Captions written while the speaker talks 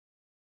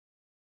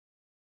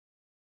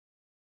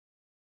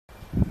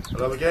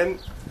Hello again.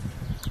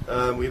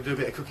 We're going to do a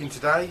bit of cooking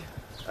today,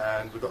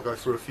 and we've got to go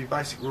through a few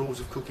basic rules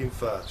of cooking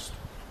first,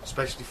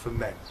 especially for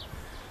men.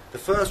 The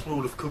first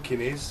rule of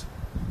cooking is,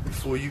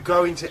 before you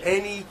go into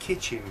any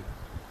kitchen,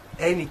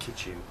 you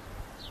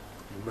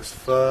must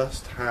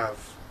first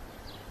have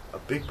a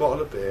big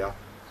bottle of beer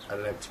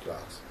and an empty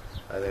glass.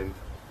 And then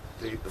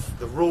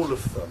the rule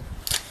of thumb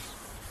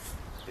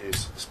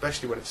is,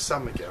 especially when it's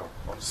San Miguel,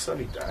 on a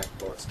sunny day,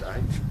 like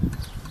today,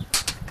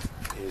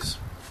 is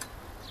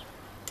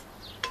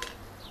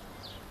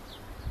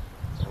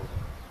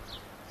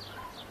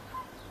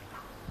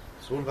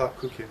it's all about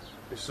cooking.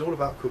 It's all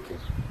about cooking.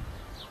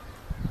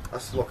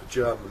 That's like a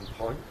German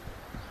pint.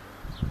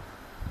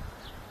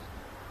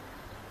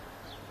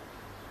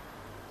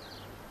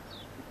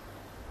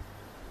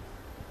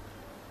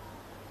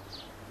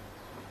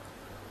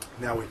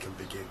 Now we can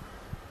begin.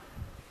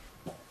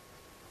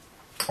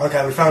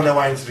 Okay, we found our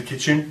way into the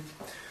kitchen.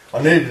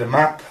 I needed a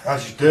map,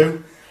 as you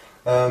do.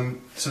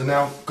 So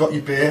now, got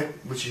your beer,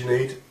 which you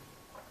need,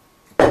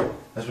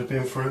 as we've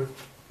been through.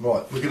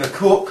 Right, we're going to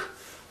cook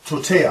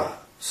tortilla,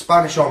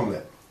 Spanish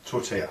omelette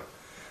tortilla.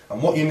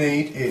 And what you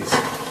need is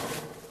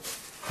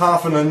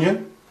half an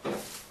onion.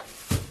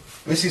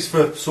 This is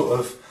for sort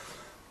of,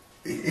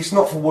 it's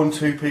not for 1,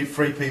 2,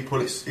 3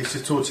 people, it's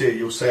a tortilla,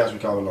 you'll see as we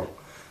go along.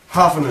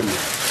 Half an onion.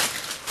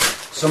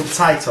 Some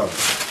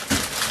potatoes.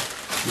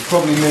 You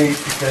probably need,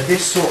 if they're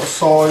this sort of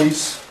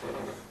size,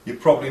 you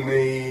probably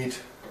need,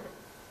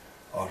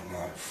 I don't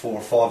know, 4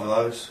 or 5 of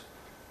those.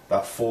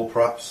 About 4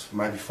 perhaps,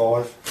 maybe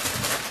 5.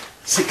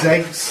 6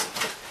 eggs.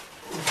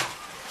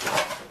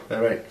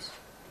 They're eggs.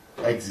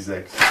 Eggs is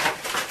eggs.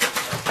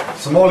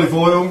 Some olive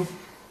oil.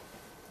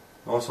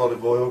 Nice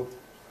olive oil.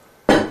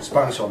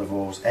 Spanish olive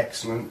oil is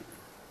excellent.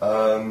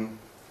 Beer.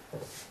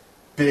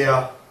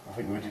 I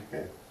think we did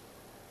beer.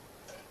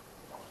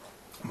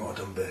 Might have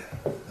done beer.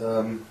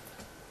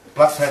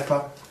 Black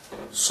pepper,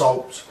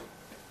 salt,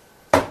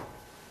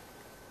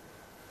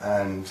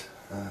 and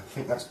I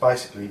think that's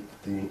basically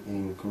the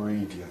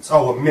ingredients.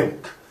 Oh, and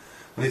milk.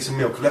 We need some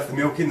milk. I left the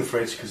milk in the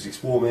fridge because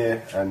it's warm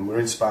here, and we're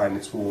in Spain,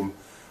 it's warm,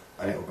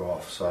 and it'll go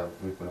off, so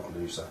we're not going to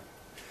lose that.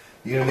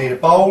 You're going to need a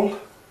bowl.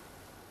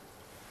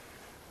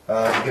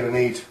 You're going to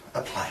need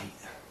a plate,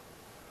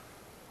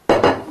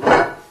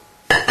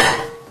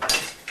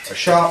 a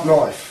sharp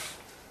knife,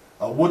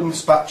 a wooden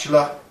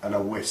spatula, and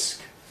a whisk.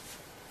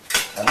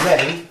 And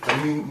then,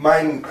 the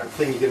main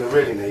thing you're going to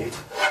really need,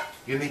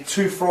 you're going to need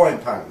 2 frying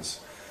pans.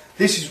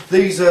 These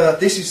are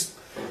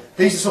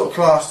sort of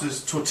classed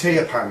as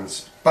tortilla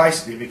pans,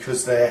 basically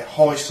because they're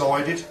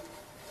high-sided.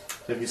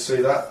 If you see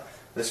that,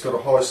 it's got a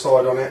high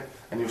side on it,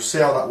 and you'll see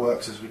how that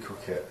works as we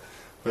cook it.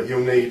 But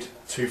you'll need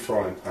 2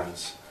 frying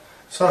pans.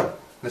 So,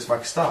 let's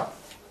make a start.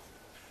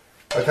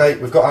 Okay,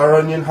 we've got our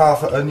onion,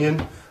 half an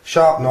onion,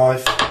 sharp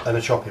knife, and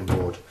a chopping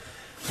board.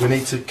 We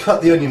need to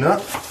cut the onion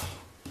up.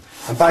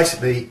 And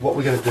basically, what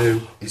we're going to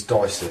do is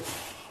dice it.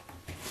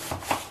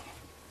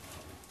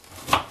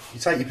 You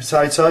take your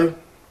potato,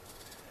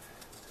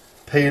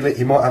 peel it.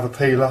 You might have a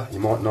peeler, you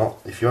might not.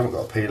 If you haven't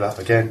got a peeler,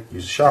 again,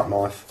 use a sharp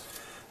knife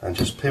and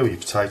just peel your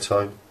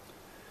potato.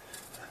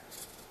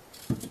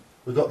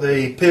 We've got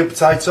the peeled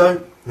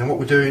potato, and what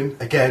we're doing,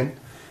 again,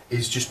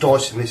 is just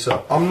dicing this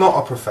up. I'm not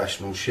a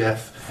professional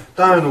chef.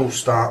 Don't all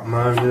start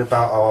moaning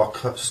about how I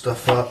cut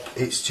stuff up.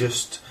 It's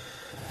just,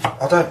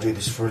 I don't do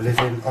this for a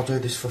living, I do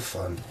this for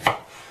fun.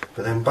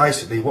 But then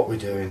basically what we're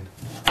doing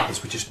is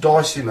we're just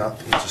dicing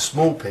up into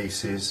small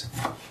pieces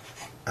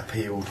a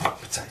peeled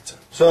potato.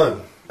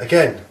 So,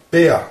 again,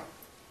 beer.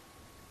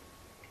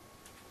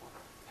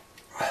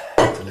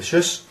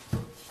 Delicious.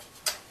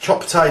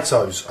 Chopped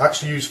potatoes. I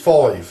actually use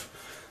 5.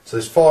 So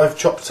there's 5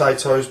 chopped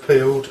potatoes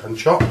peeled and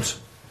chopped,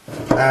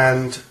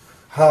 and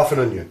half an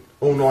onion.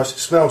 All nice, it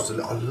smells,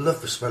 I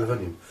love the smell of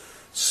onion.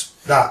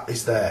 That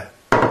is there.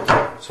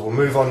 So we'll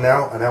move on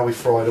now, and how we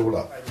fry it all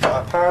up.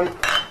 Our pan,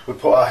 we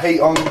put our heat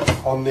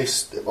on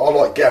this. I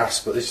like gas,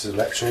 but this is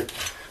electric.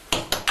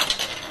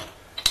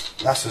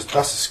 That's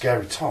a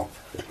scary top,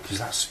 because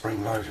that's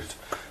spring loaded.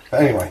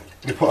 But anyway,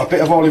 we put a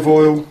bit of olive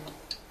oil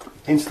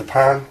into the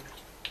pan.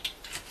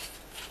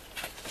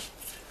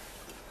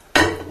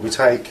 We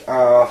take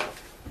our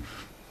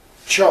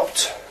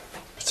chopped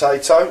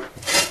potato,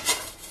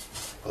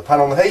 put the pan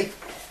on the heat,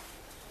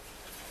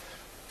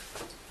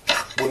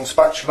 wooden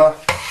spatula.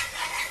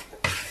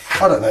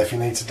 I don't know if you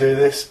need to do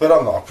this, but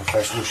I'm not a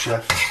professional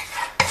chef.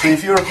 So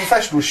if you're a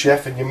professional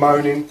chef and you're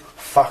moaning,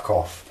 fuck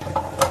off.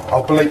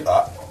 I'll bleep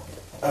that.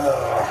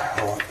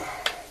 Right.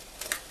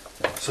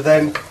 So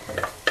then,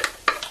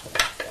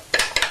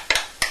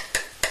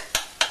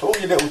 all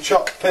your little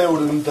chopped,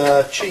 peeled and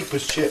cheap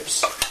as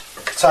chips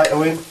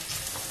potato in.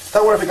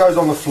 Don't worry if it goes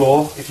on the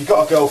floor. If you've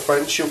got a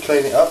girlfriend, she'll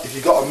clean it up. If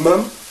you've got a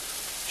mum,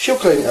 she'll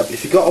clean it up.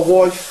 If you've got a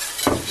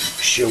wife,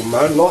 she'll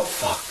moan like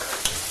fuck.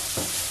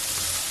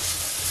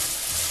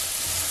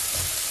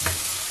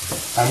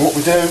 And what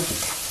we do,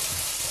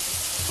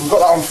 we've got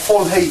that on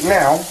full heat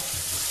now,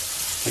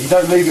 but you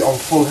don't leave it on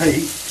full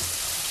heat.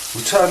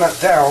 We turn that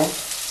down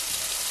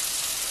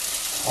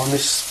on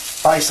this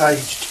base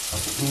aged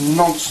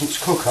nonsense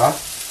cooker,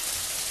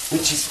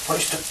 which is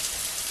supposed to.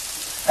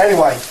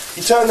 Anyway,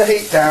 you turn the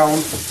heat down.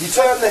 You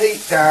turn the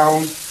heat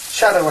down.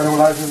 Shadow went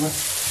all over me.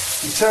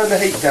 You turn the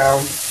heat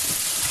down.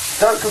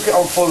 Don't cook it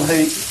on full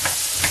heat.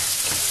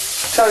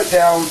 Turn it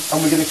down,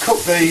 and we're going to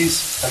cook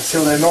these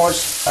until they're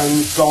nice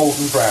and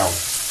golden brown.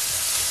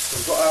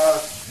 We've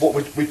got what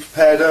we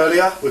prepared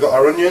earlier. We've got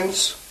our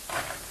onions.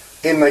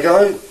 In they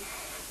go.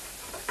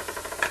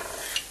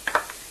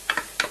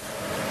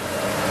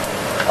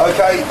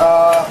 Okay,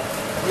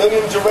 the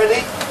onions are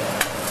ready.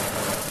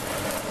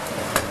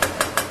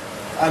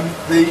 And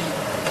the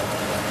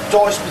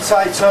diced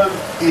potato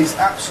is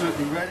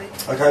absolutely ready.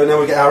 Okay, now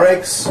we get our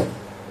eggs.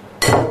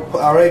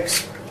 Put our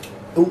eggs,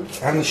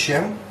 and the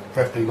shell,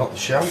 preferably not the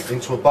shell,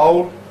 into a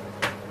bowl.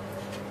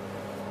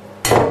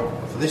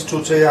 For this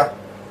tortilla,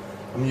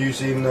 I'm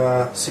using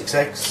 6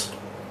 eggs.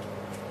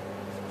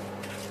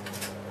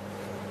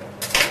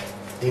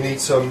 You need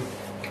some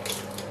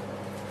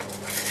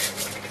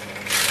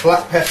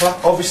black pepper.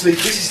 Obviously,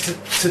 this is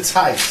to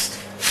taste.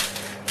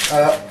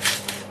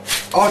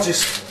 I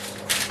just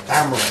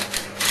hammer it.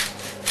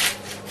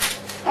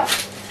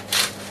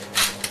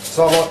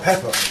 So I like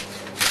pepper.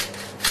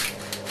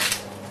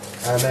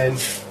 And then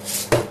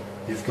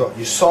you've got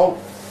your salt.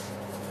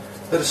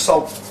 Bit of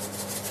salt.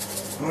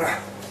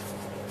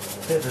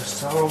 Bit of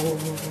salt.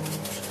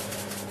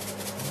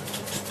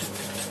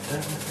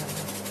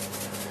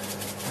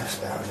 That's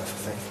about enough, I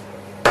think.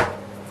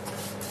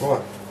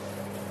 Right.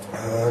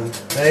 And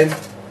then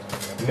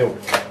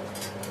milk.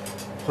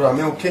 Put our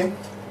milk in.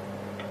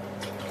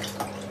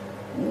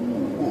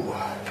 Ooh.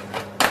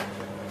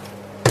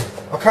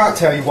 I can't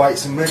tell you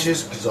weights and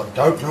measures because I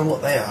don't know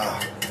what they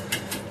are.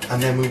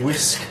 And then we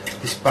whisk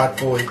this bad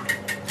boy.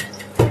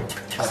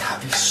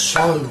 That'd be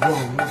so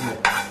wrong, wouldn't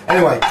it?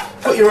 Anyway,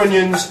 put your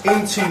onions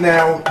into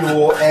now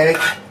your egg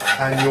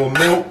and your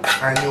milk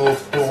and your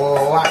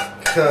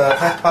black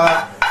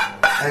pepper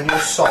and your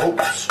salt.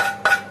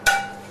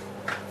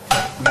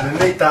 You're going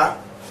to need that.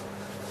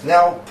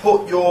 Now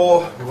put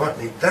your, you won't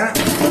need that.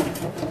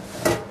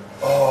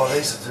 Oh,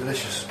 these are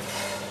delicious.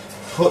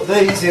 Put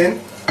these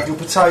in, your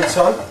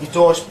potato, your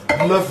diced,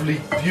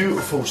 lovely,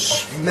 beautiful,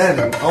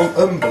 smelling,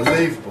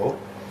 unbelievable,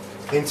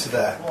 into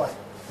there. Right.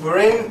 We're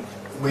in,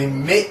 we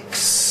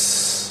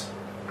mix.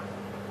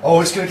 Oh,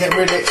 it's going to get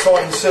really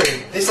exciting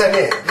soon. This ain't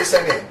it, this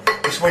ain't it.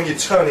 It's when you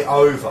turn it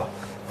over.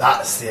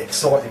 That's the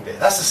exciting bit.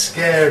 That's the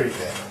scary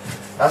bit.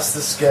 That's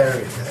the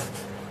scary bit.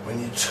 When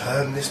you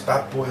turn this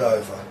bad boy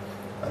over.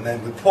 And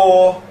then we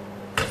pour.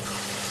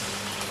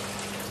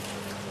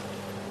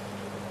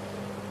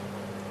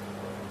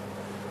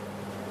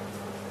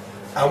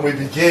 And we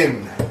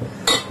begin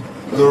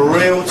the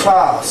real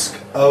task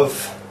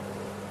of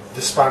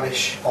the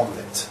Spanish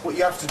omelette. What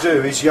you have to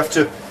do is you have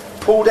to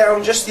pull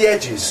down just the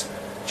edges.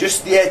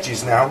 Just the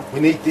edges now. We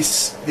need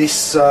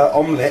this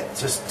omelette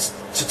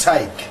to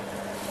take.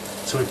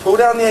 So we pull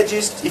down the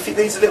edges. If it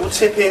needs a little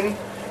tip in,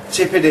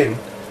 tip it in.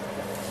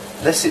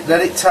 Let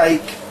it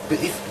take. But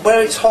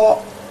where it's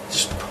hot,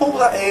 just pull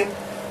that in.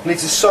 We need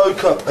to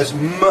soak up as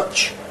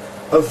much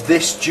of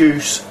this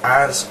juice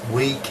as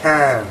we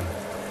can.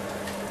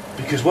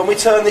 Because when we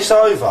turn this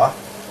over,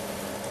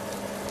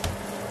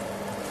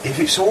 if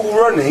it's all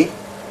runny,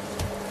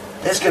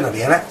 there's going to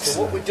be an accident.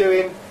 So what we're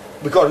doing,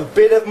 we've got a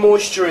bit of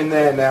moisture in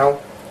there now,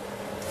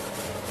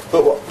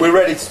 but we're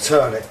ready to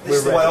turn it. This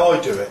is the way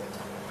I do it.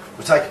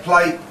 We take a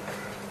plate,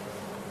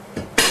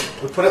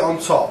 we put it on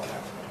top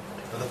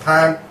of the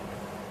pan,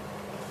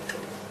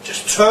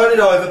 just turn it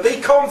over,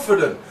 be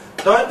confident,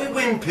 don't be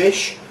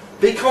wimpish,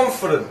 be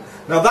confident.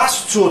 Now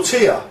that's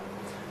tortilla,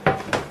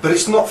 but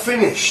it's not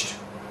finished.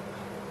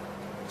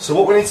 So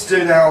what we need to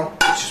do now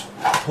is just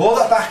pour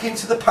that back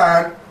into the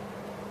pan.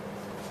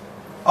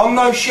 I'm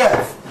no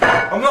chef,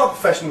 I'm not a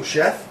professional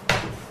chef,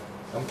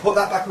 and put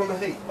that back on the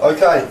heat.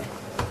 Okay,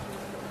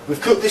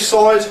 we've cooked this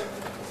side,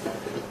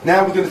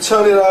 now we're going to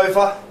turn it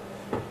over,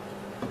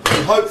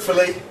 and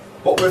hopefully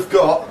what we've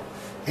got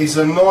is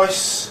a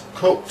nice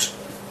cooked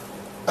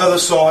other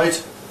side.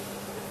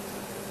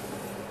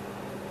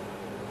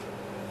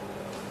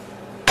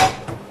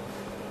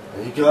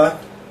 There you go.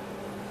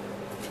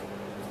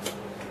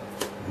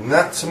 And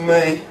that to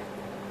me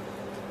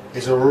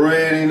is a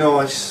really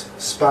nice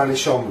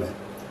Spanish omelette,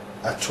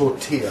 a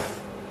tortilla.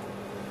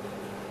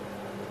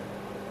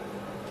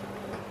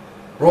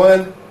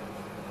 Ryan,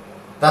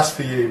 that's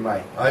for you,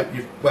 mate. I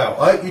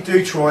hope you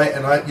do try it,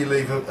 and I hope you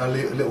leave a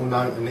little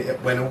note, and it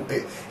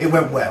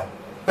went well.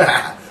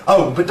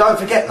 Oh, but don't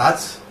forget,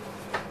 lads,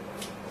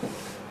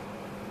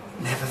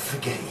 never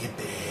forget your